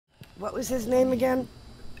What was his name again?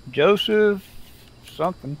 Joseph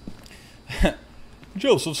something.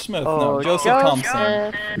 Joseph Smith. Oh, No, Joseph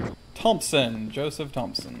Thompson. Joseph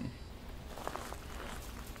Thompson.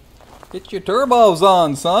 Get your turbos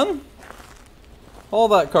on, son. All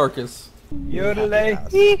that carcass. Yodelay.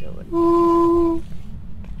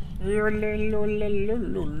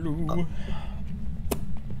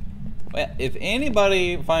 Well, if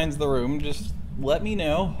anybody finds the room, just let me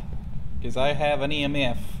know, because I have an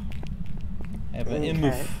EMF. I have an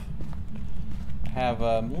EMF. I have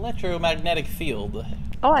an electromagnetic field.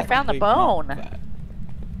 Oh, I found the bone.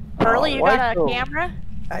 Pearly, you got a camera?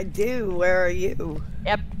 I do. Where are you?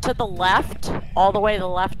 Yep, to the left, all the way to the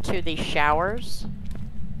left to the showers.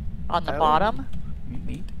 On the bottom.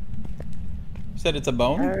 Neat. You said it's a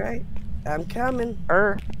bone? Alright. I'm coming.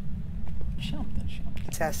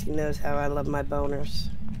 Sassy knows how I love my boners.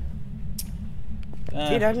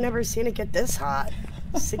 Dude, I've never seen it get this hot.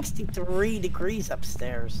 63 degrees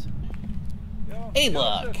upstairs. Hey,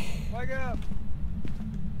 look. Wake up.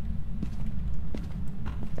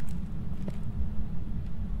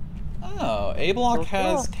 Oh, A block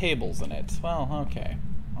has tables in it. Well, okay.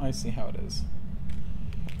 I see how it is.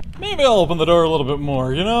 Maybe I'll open the door a little bit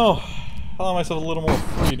more, you know? Allow myself a little more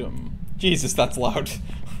freedom. Jesus, that's loud.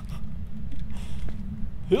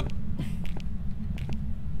 Yep.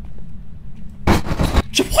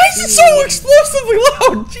 Why is it so explosively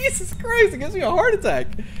loud? Jesus Christ, it gives me a heart attack.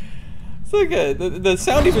 It's like the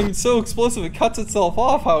sound even so explosive it cuts itself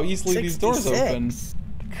off how easily 66. These doors open.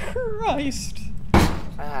 Christ.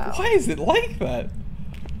 Wow. Why is it like that?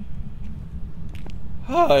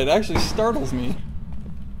 Oh, it actually startles me.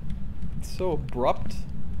 It's so abrupt.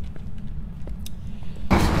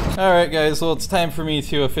 Alright guys, well it's time for me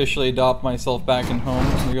to officially adopt myself back in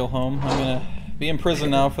home, real home. I'm gonna be in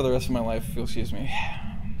prison now for the rest of my life, if you'll excuse me.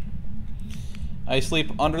 I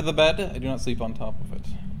sleep under the bed, I do not sleep on top of it.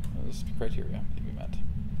 Those criteria to be met.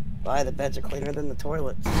 Why, the beds are cleaner than the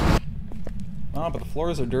toilets. Oh, but the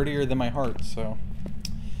floors are dirtier than my heart, so...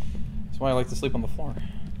 That's why I like to sleep on the floor.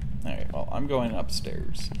 Alright, well, I'm going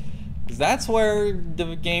upstairs. Because that's where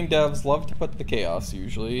the game devs love to put the chaos,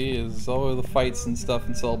 usually, is all the fights and stuff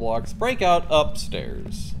in cell blocks break out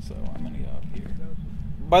upstairs. So I'm gonna go up here.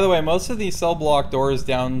 By the way, most of these cell block doors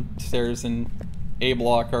downstairs in A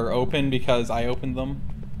block are open because I opened them.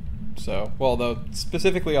 So, well, though,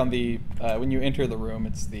 specifically on the, when you enter the room,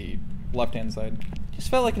 it's the left-hand side. Just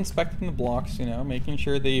felt like inspecting the blocks, you know, making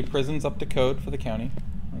sure the prison's up to code for the county.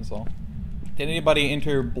 That's all. Did anybody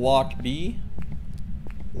enter block B?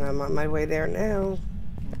 I'm on my way there now.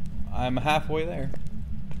 I'm halfway there.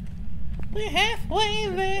 We're halfway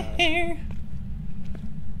there.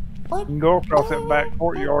 You can go across that back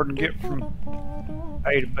courtyard and get from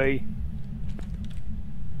A to B.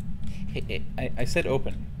 Hey, I said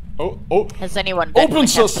open. Oh. Has anyone been in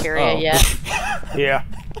the cafeteria yet? Yeah.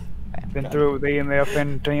 Been through it with EMF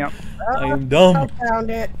and temp. I am dumb. I found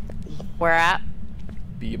it. Where at?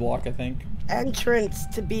 B block, I think. Entrance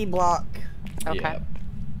to B block. Okay. Yeah.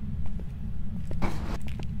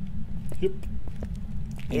 Yep.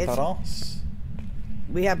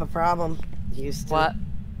 We have a problem, Houston. What?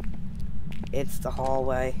 It's the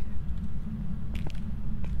hallway.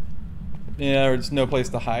 Yeah, there's no place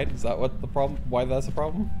to hide. Is that what the problem? Why that's a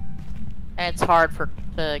problem? And it's hard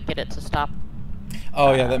to get it to stop.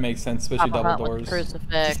 Oh yeah, that makes sense, especially double doors.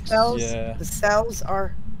 Crucifix. The cells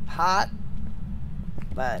are hot,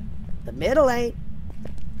 but the middle ain't.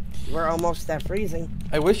 We're almost at freezing.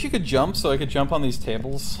 I wish you could jump so I could jump on these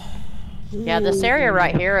tables. Yeah, this area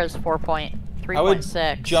right here is 4.3.6. I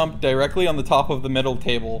would jump directly on the top of the middle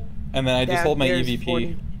table, and then I just hold my EVP.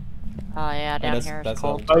 40. Oh yeah, down here it's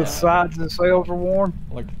cold. Both sides of the cells are warm.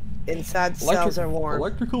 Like, inside cells are warm.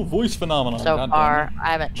 Electrical voice phenomenon. So far,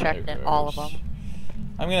 I haven't checked in all of them.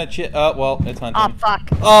 I'm gonna well, it's hunting. Oh fuck.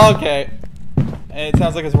 Oh, okay. And it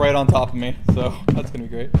sounds like it's right on top of me, so that's gonna be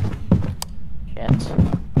great. Shit.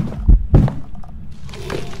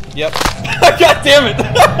 Yep. God damn it!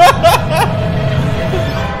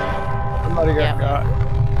 Somebody got.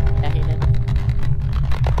 Yeah, he did.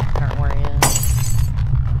 I don't know where he is.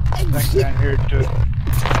 I think down here too.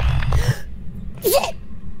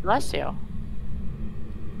 Bless you.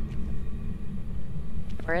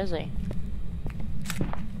 Where is he?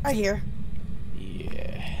 Right here.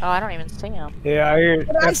 Yeah. Oh, I don't even see him. Yeah, I hear it.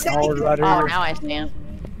 That's Right Oh, here. now I see him.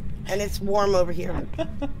 And it's warm over here.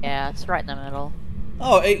 Yeah, it's right in the middle.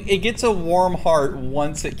 Oh, it gets a warm heart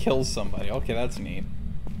once it kills somebody. Okay, that's neat.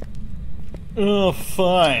 Oh,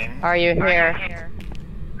 fine. Are you here?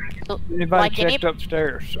 So, Anybody checked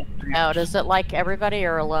upstairs? No, does it like everybody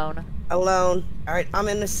or alone? Alone. Alright, I'm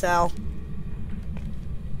in the cell.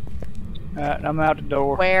 I'm out the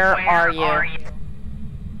door. Where are you?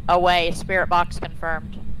 Away. Spirit box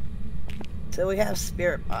confirmed. So we have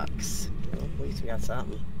spirit box. Well, at least we got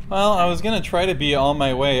something. Well, I was gonna try to be on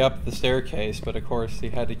my way up the staircase, but of course he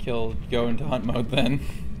had to go into hunt mode then.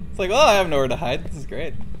 It's like, oh, I have nowhere to hide. This is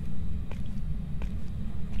great.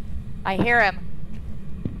 I hear him.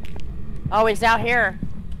 Oh, he's out here.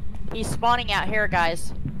 He's spawning out here,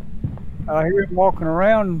 guys. I hear him walking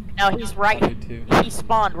around. No, he's I right. do too. He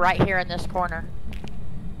spawned right here in this corner.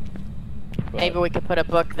 But Maybe we could put a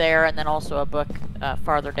book there and then also a book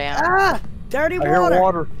farther down. Ah! Dirty I hear water!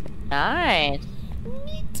 water. Nice.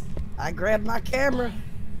 I grabbed my camera.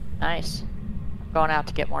 Nice. Going out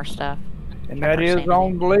to get more stuff. And that is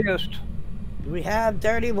on the list. We have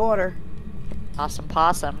dirty water. Awesome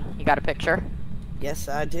possum. You got a picture? Yes,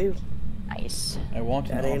 I do. Nice. I want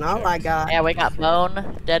to That know ain't all I got. Yeah, we got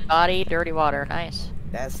bone, dead body, dirty water. Nice.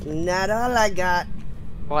 That's not all I got.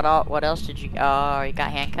 What else did you? Oh, you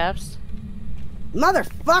got handcuffs?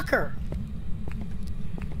 Motherfucker!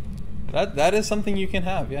 That is something you can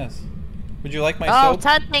have, yes. Would you like my Oh, soap?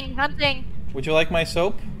 hunting! Would you like my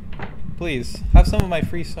soap? Please, have some of my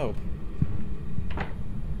free soap.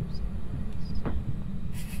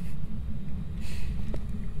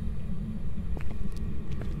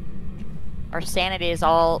 Our sanity is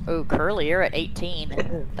all. Ooh, Curly, you're at 18.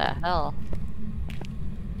 What the hell?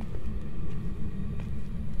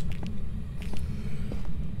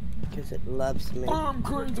 Because it loves me. I'm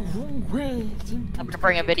going the wrong way. I'm gonna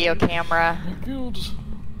bring a video camera.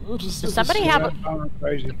 Does somebody have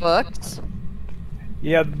Crazy. books?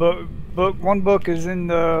 Yeah, the one book is in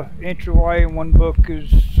the entryway, and one book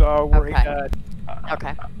is where he Okay. died.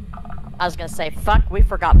 Okay. I was gonna say, fuck, we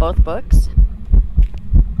forgot both books.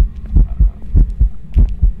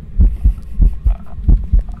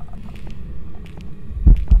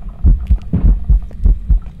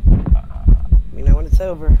 We know when it's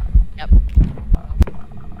over. Yep.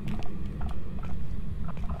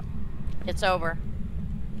 It's over.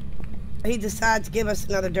 He decides to give us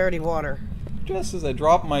another dirty water. Just as I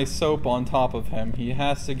drop my soap on top of him, he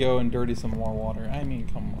has to go and dirty some more water. I mean,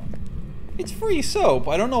 come on. It's free soap.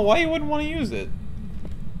 I don't know why you wouldn't want to use it.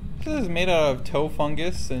 This is made out of toe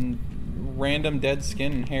fungus and random dead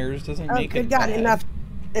skin and hairs. Doesn't Oh, make good it God, bad.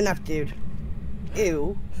 enough, dude.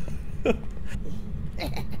 Ew.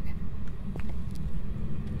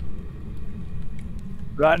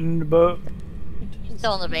 Right in the book.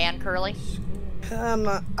 Still in the van, Curly.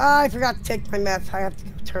 I forgot to take my meth. I have to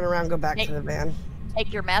turn around and go back to the van.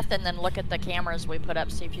 Take your meth and then look at the cameras we put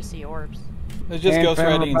up, see if you see orbs. It's just And ghost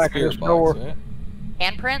found writing the and back of spirit this box, door. right?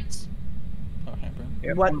 Handprints? Oh, handprint.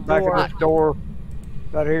 Yep, What on the back door? of this door.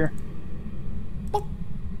 Right here.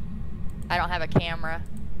 I don't have a camera.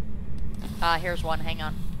 Here's one, hang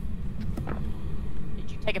on.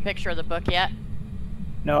 Did you take a picture of the book yet?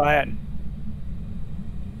 No, I hadn't.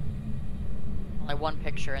 Only one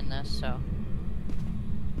picture in this, so.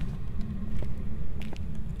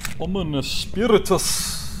 Ominous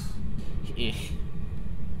spiritus.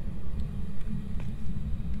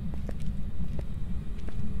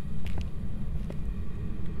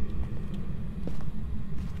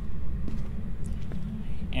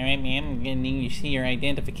 Alright, ma'am, I'm gonna need you to see your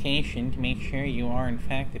identification to make sure you are, in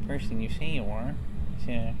fact, the person you say you are.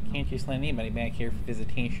 So, can't just let anybody back here for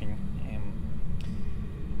visitation.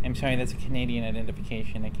 I'm sorry, that's a Canadian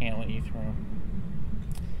identification. I can't let you through.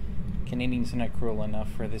 Canadians are not cruel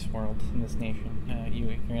enough for this world and this nation.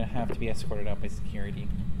 You're gonna have to be escorted out by security.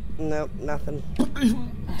 Nope, nothing.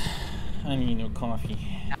 I need no coffee.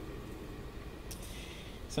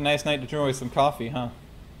 It's a nice night to enjoy some coffee, huh?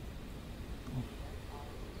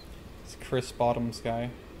 It's crisp autumn sky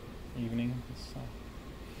evening.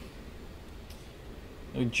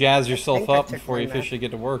 You jazz yourself think I up took before you my nap. officially get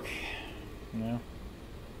to work. You know?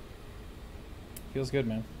 Feels good,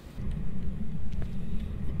 man.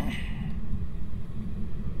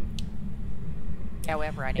 Yeah, we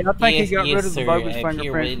have Yeah, writing. I think he got rid of the bogus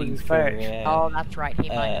fingerprints with his patch. Oh, that's right, he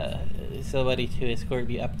might have. Somebody to escort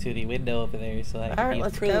me up to the window over there so I can Alright, be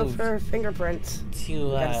let's go approved for fingerprints.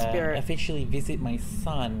 to got a spirit. officially visit my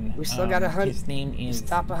son. We still gotta hunt- His name is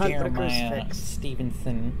stop a hunt for the Jeremiah crucifix.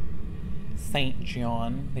 Stevenson St.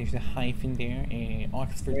 John. There's a hyphen there, a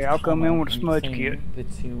Oxford. Yeah, I'll come in comma with a smudge between kit. the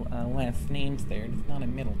two last names there. It's not a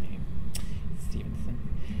middle name. Stevenson.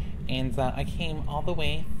 And I came all the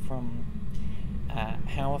way from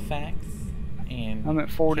Halifax. And I'm at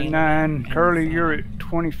Canada, 49. and, Curly, you're at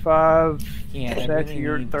 25. Yeah, I Sassy, really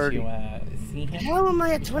you're need at 30. to see him. How am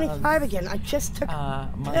I at 25 again? I just took My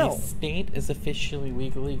pill. estate is officially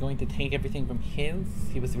legally going to take everything from his.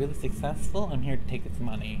 He was really successful. I'm here to take his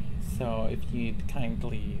money. So if you'd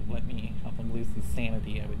kindly let me help him lose his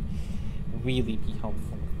sanity, I would really be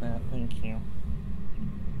helpful with that. Thank you.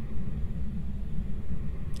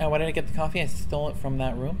 Oh, why did I get the coffee? I stole it from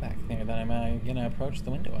that room back there that I'm gonna approach the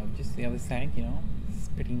window of. Just the other side, you know. It's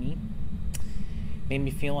pretty neat. Made me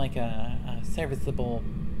feel like a serviceable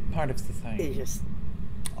part of society. You just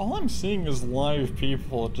All I'm seeing is live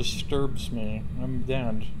people. It disturbs me. I'm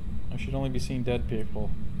dead. I should only be seeing dead people.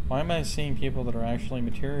 Why am I seeing people that are actually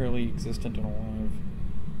materially existent and alive?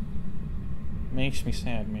 Makes me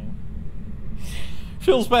sad, man.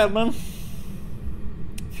 Feels bad, man.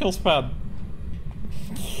 Feels bad.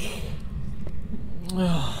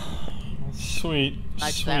 Sweet,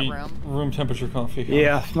 Nice that sweet room temperature coffee.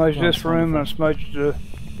 Yeah, I smudged Oh, this room and I wonderful. smudged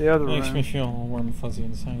the other room. Makes me feel all warm and fuzzy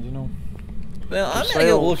inside, you know. Well, I'm The gonna go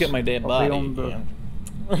cells look at my dead will body be on the- again.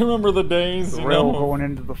 Remember the days, The you rail know, going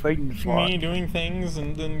into the feeding slot. me doing things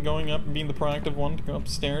and then going up and being the proactive one to go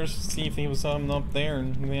upstairs, see if he was something up there,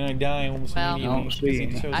 and then I die almost Well, I immediately. don't see because he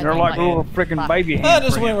him. chose I They're me. like don't little like freaking it. baby I handprints.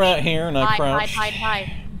 just went right here and I Hide, crouched.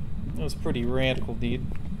 hide. It was pretty radical, dude.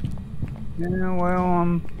 Yeah,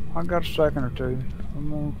 well, I got a second or two. I'm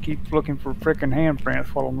gonna keep looking for freaking handprints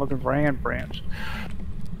while I'm looking for handprints.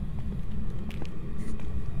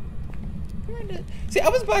 See, I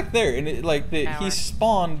was back there, and it, like he Hour.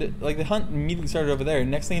 spawned, like the hunt immediately started over there. And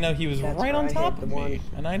next thing you know, he was That's right where on I top hit of the me, one.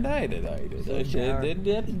 and I died. I shower.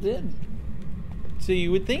 did. So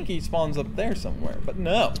you would think he spawns up there somewhere, but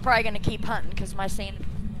no. Probably gonna keep hunting because my sanity.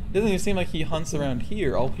 Doesn't even seem like he hunts around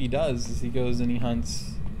here. All he does is he goes and he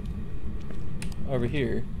hunts over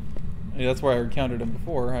here. I mean, that's where I encountered him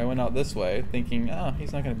before. I went out this way, thinking, oh,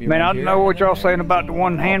 he's not going to be Man, around I here. don't know what y'all saying about the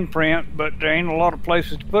one handprint, but there ain't a lot of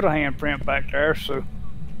places to put a handprint back there, so...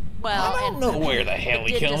 Well, I don't and know where the hell it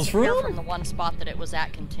he did comes disappear from. from the one spot that it was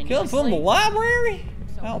at continuously. Comes from the library?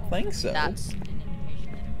 So I don't think so. That's an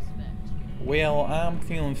indication that it was fixed. Well, I'm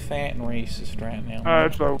feeling fat and racist right now.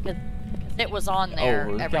 so... It was on there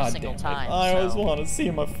Oh, every God single damn it. time. I always so want to see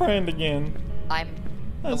my friend again. I'm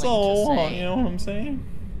That's willing all to I want, say- you know what I'm saying?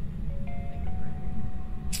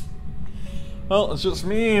 Well, it's just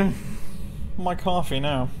me and my coffee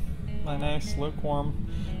now. My nice, lukewarm,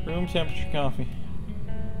 room temperature coffee.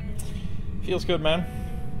 Feels good, man.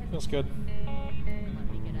 Feels good. Let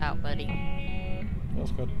me get out, buddy.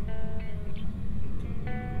 Feels good.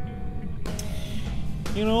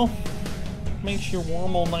 You know, makes you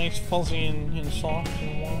warm, all nice, fuzzy, and soft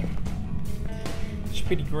and warm. It's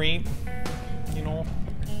pretty great, you know.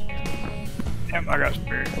 Yep, I got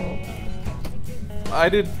spirit.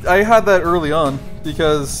 I had that early on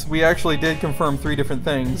because we actually did confirm 3 different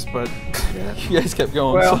things, but you guys kept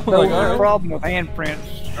going. Well, so there I'm was like, a alright. problem with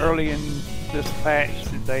handprints early in this patch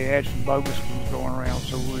that they had some bogus ones going around,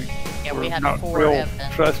 so Yeah, we we're had not 4 real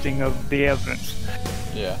evidence. trusting of the evidence.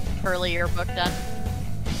 Yeah. Early yearbook done.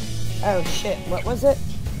 Oh shit, what was it?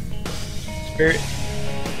 Spirit.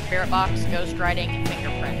 Spirit box, ghost writing, and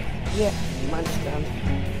fingerprint. Yeah, mine's done.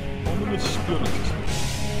 I'm in the spirit.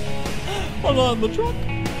 I'm not in the truck.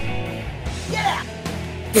 Yeah!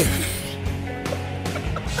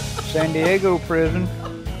 San Diego prison.